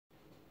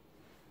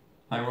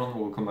Hi everyone,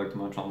 welcome back to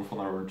my channel for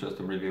another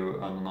interesting review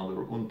and another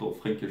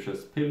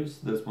Unterfränkisches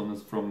Pils. This one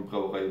is from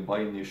Brauerei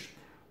Weinig,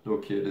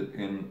 located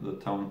in the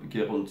town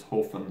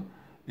Gerolzhofen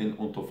in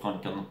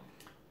Unterfranken,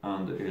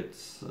 and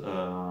it's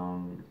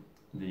the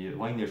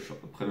Weinig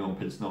Premium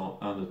Pilsner,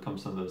 and it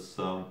comes in this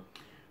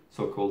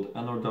so-called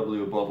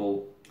NRW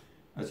bottle.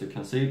 As you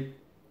can see,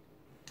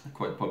 a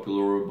quite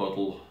popular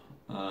bottle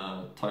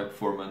type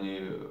for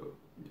many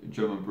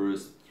German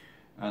brewers,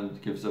 and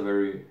it gives a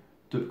very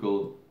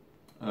typical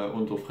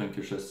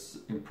Unterfränkisches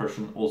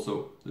impression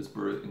also, this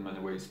brewery, in many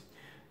ways.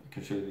 I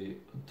can show you the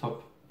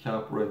top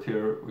cap right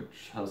here,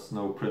 which has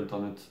no print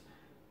on it,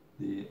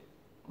 the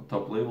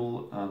top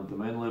label and the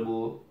main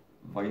label,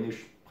 Weinig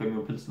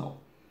Premium Pilsner.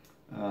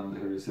 And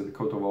here you see the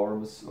coat of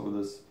arms of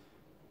this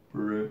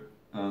brewery,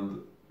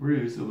 and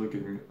really easy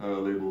looking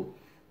label.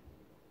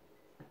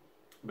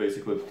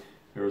 Basically,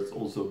 here's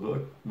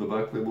also the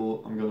back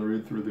label. I'm gonna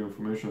read through the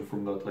information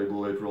from that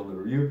label later on in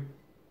the review.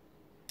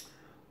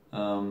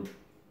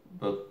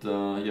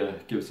 Yeah,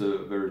 it gives a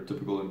very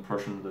typical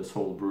impression of this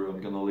whole brew.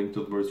 I'm gonna link to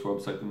the brewery's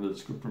website in the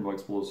description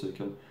box below, so you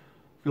can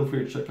feel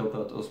free to check out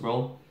that as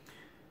well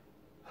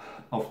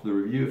after the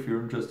review if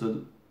you're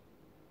interested.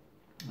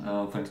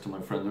 Thanks to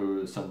my friend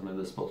who sent me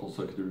this bottle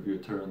so I could review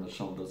it here on the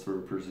channel. That's very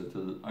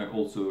appreciated. I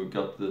also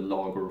got the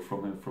lager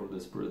from him from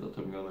this brewery that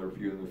I'm gonna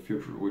review in the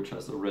future, which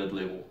has a red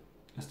label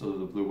instead of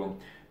the blue one,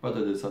 but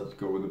I decided to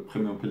go with the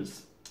Premium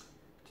Pils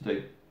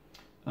today.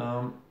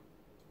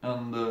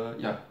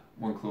 Yeah,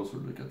 one closer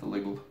look at the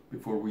label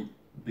before we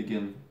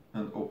begin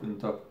and open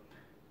it up.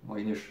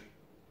 Weinig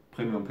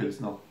Premium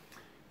Pilsner,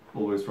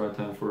 always right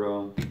hand for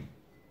an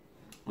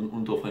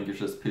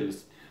Unterfränkisches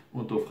Pils.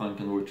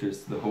 Unterfranken, which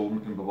is the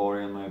home in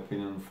Bavaria, in my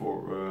opinion,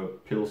 for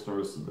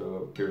Pilsners,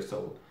 the beer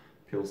style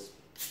Pils.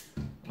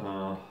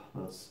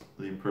 That's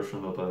the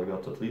impression that I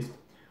got, at least.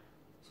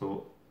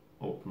 So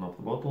open up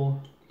the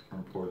bottle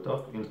and pour it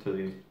up into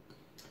the,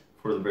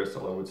 for the beer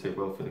style, I would say,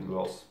 well-fitting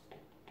glass.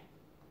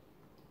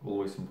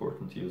 Always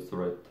important to use the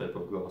right type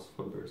of glass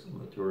for the beers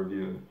that you're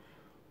reviewing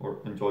or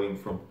enjoying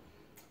from.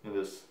 In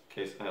this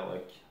case, I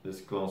like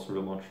this glass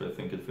real much. I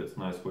think it fits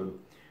nice with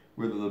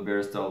the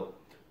beer style.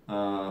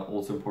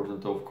 Also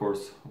important, of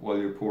course, while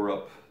you pour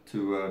up,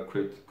 to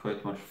create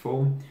quite much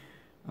foam,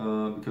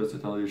 because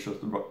it unleashes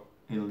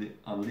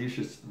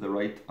the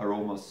right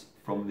aromas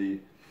from the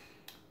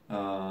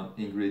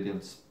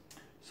ingredients.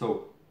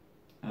 So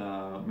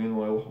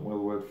meanwhile, while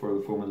we wait for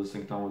the foam to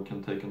sink down, we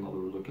can take another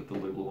look at the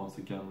label once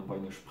again.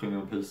 Weinig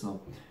Premium Pilsner.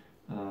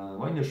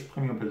 Weinig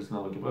Premium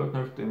Pilsner, gebraut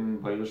nach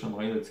dem bayerischen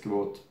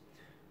Reinheitsgebot.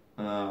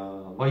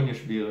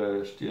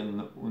 Weinig-Biere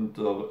stehen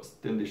unter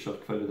ständiger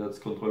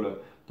Qualitätskontrolle.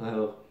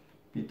 Daher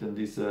bieten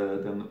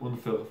diese den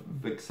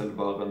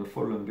unverwechselbaren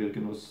vollen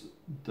Biergenuss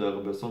der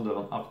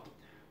besonderen Art.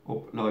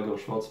 Ob Lager,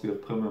 Schwarzbier,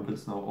 Premium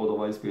Pilsner oder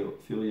Weißbier,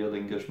 für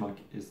jeden Geschmack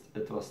ist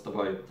etwas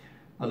dabei.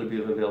 Alle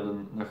Biere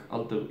werden nach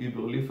alter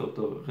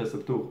überlieferter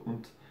Rezeptur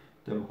und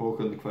dem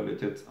hohen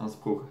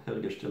Qualitätsanspruch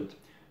hergestellt,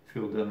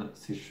 für den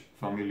sich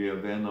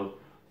Familie Wehner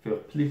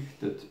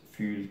verpflichtet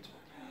fühlt.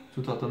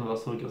 Zutaten: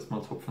 Wasser,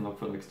 Gerstmalz, Hopfen,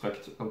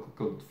 Hopfenextrakt,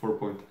 alcohol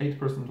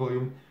 4.8%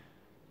 volume.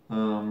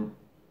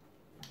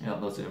 Yeah,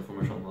 that's the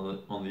information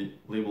on the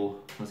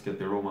label. Let's get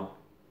the aroma.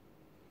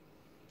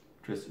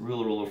 It is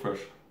really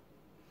fresh.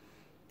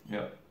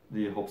 Yeah,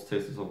 the hops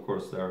taste is of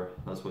course there.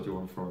 That's what you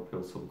want from a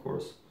Pils, of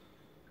course.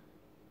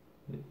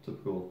 The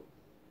typical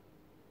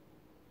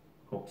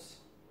hops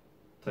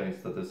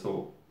taste that is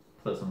so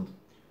pleasant.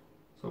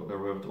 So there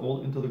we have it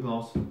all into the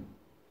glass, and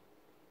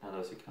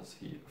as you can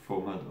see,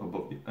 foam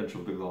above the edge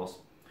of the glass,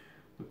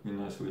 looking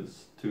nice with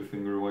its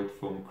 2-finger white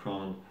foam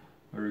crown,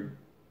 very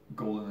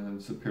golden in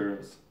its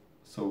appearance.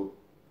 So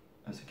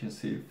as you can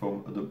see,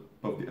 foam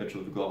above the edge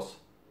of the glass,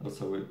 that's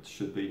how it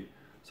should be.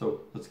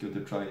 So let's give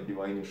it a try, the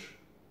Weinig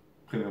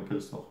Premium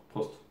Pilsner.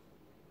 Prost!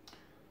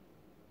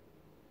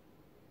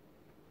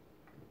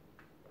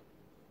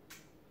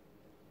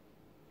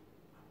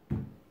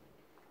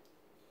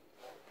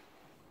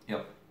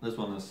 Yeah, this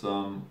one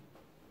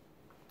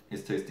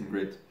is tasting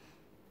great.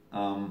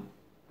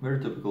 Very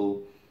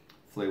typical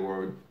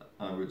flavor,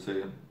 I would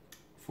say,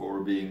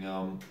 for being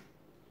a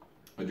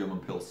German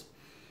Pils.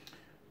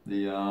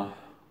 The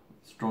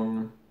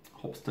strong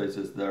hops taste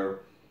is there.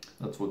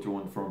 That's what you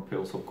want from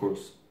Pils, of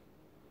course.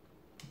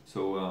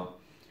 So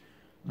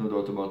no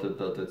doubt about it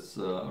that it's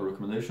a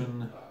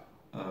recommendation.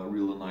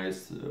 Really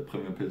nice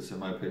Premium Pils, in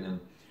my opinion.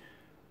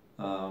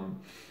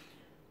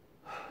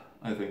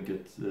 I think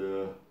it's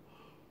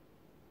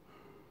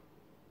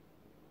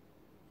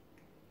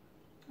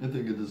I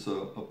think it is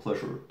a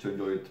pleasure to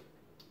enjoy it.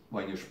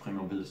 Weinig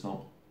Premium Pilsner.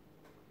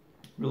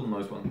 Really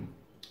nice one.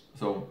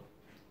 So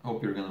I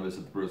hope you're gonna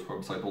visit the brewer's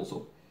website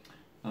also.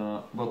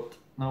 But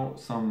now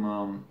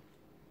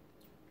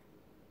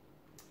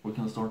we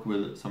can start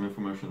with some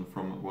information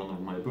from one of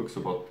my books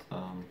about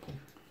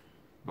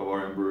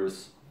Bavarian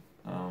brewers.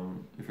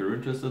 If you're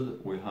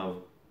interested, we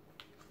have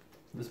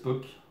this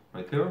book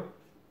right here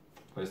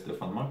by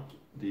Stefan Mack,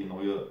 Die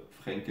neue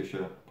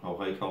fränkische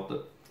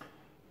Brauereikarte.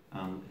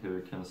 And here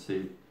you can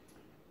see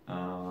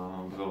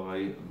Brauerei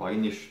Brauerei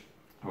Weinig,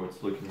 how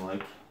it's looking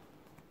like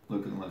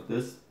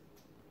this.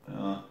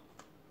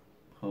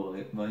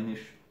 Brauerei Weinig.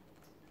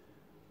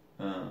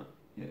 Yeah,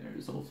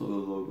 there's also the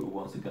logo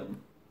once again.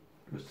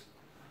 It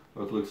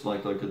looks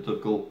like a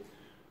typical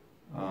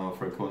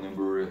Franconian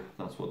brewery.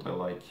 That's what I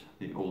like,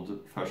 the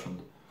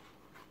old-fashioned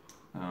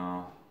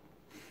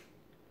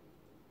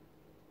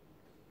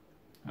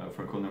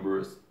Franconian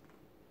breweries.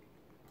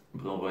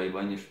 Brauerei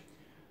Weinig.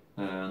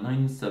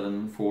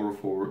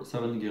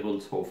 97447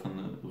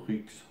 Gerolzhofen,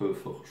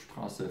 Rüxhöfer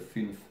Straße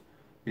 5.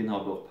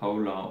 Inhaber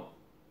Paul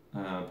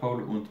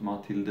und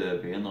Mathilde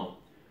Behner.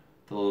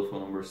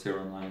 Telephone number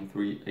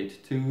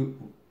 09382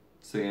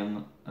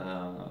 10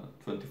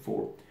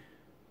 24.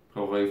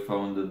 Brauerei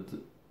founded.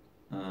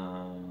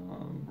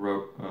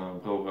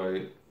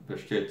 Brauerei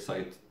besteht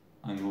seit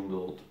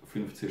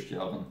 150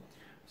 Jahren.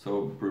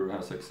 So brewery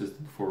has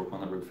existed for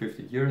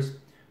 150 years.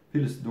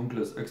 Pils,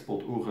 dunkles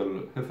Export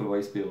Urel,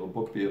 Hefeweißbier,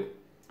 Bockbier.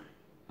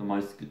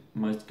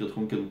 Meist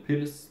getrunken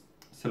Pils,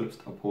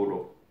 selbst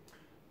Apollo.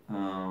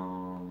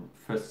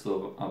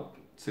 Fässer ab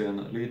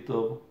 10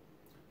 Liter.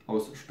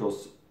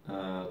 Ausstoß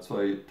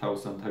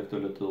 2000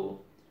 Hektoliter.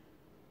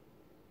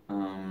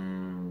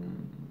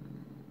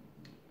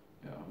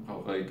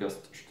 Brauerei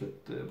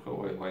Gaststätte,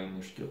 Brauerei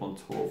Weinig,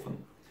 Gerolzhofen.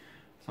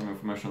 Some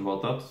information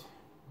about that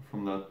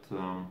from that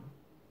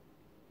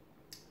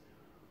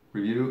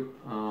review,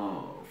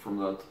 from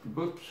that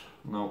book.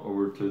 Now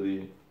over to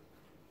the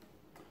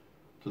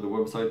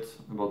website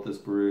about this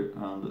brewery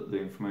and the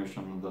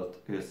information that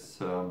is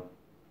the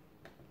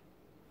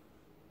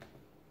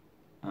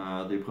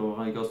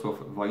Brauerei Gasthof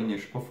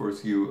Weinig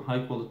offers you high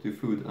quality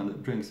food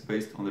and drinks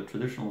based on the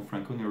traditional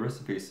Franconia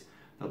recipes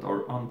that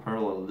are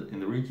unparalleled in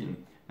the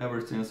region.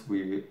 Ever since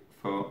we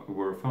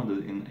were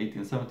founded in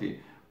 1870,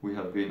 we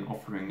have been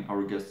offering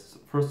our guests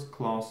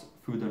first-class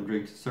food and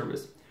drink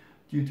service.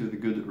 Due to the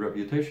good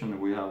reputation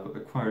we have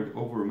acquired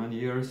over many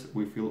years,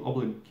 we feel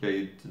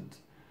obligated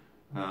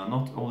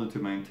not only to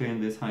maintain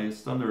this high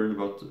standard,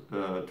 but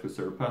to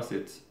surpass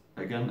it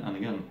again and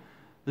again.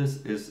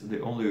 This is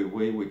the only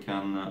way we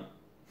can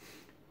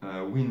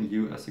win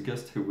you as a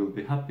guest who will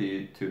be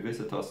happy to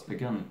visit us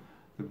again.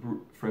 The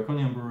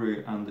Franconian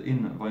Brewery and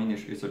Inn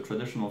Weinig is a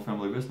traditional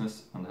family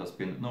business and has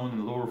been known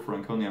in Lower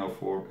Franconia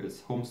for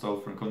its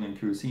homestyle Franconian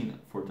cuisine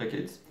for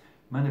decades.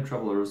 Many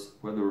travelers,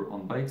 whether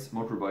on bikes,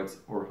 motorbikes,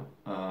 or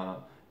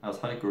as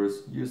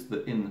hikers, use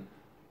the inn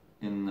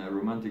in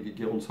romantic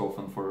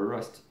Gerolzhofen for a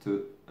rest,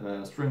 to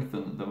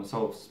strengthen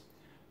themselves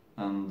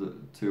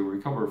and to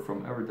recover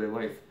from everyday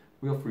life.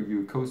 We offer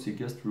you cozy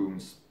guest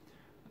rooms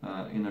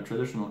in a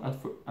traditional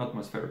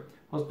atmosphere.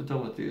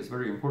 Hospitality is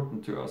very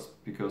important to us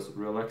because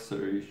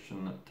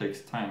relaxation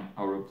takes time.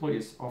 Our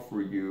employees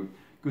offer you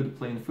good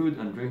plain food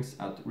and drinks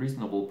at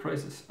reasonable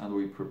prices, and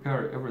we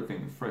prepare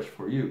everything fresh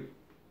for you.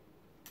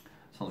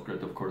 Sounds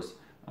great, of course,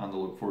 and I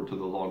look forward to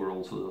the lager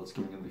also that's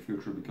coming in the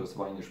future, because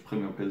Weinig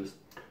Premium Pils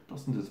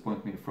doesn't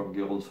disappoint me from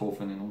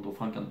Gerolzhofen in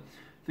Unterfranken.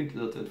 I think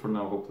that's it for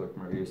now. Hope that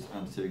reviews,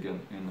 and see you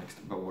again in next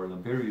Bavarian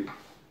Beer Review.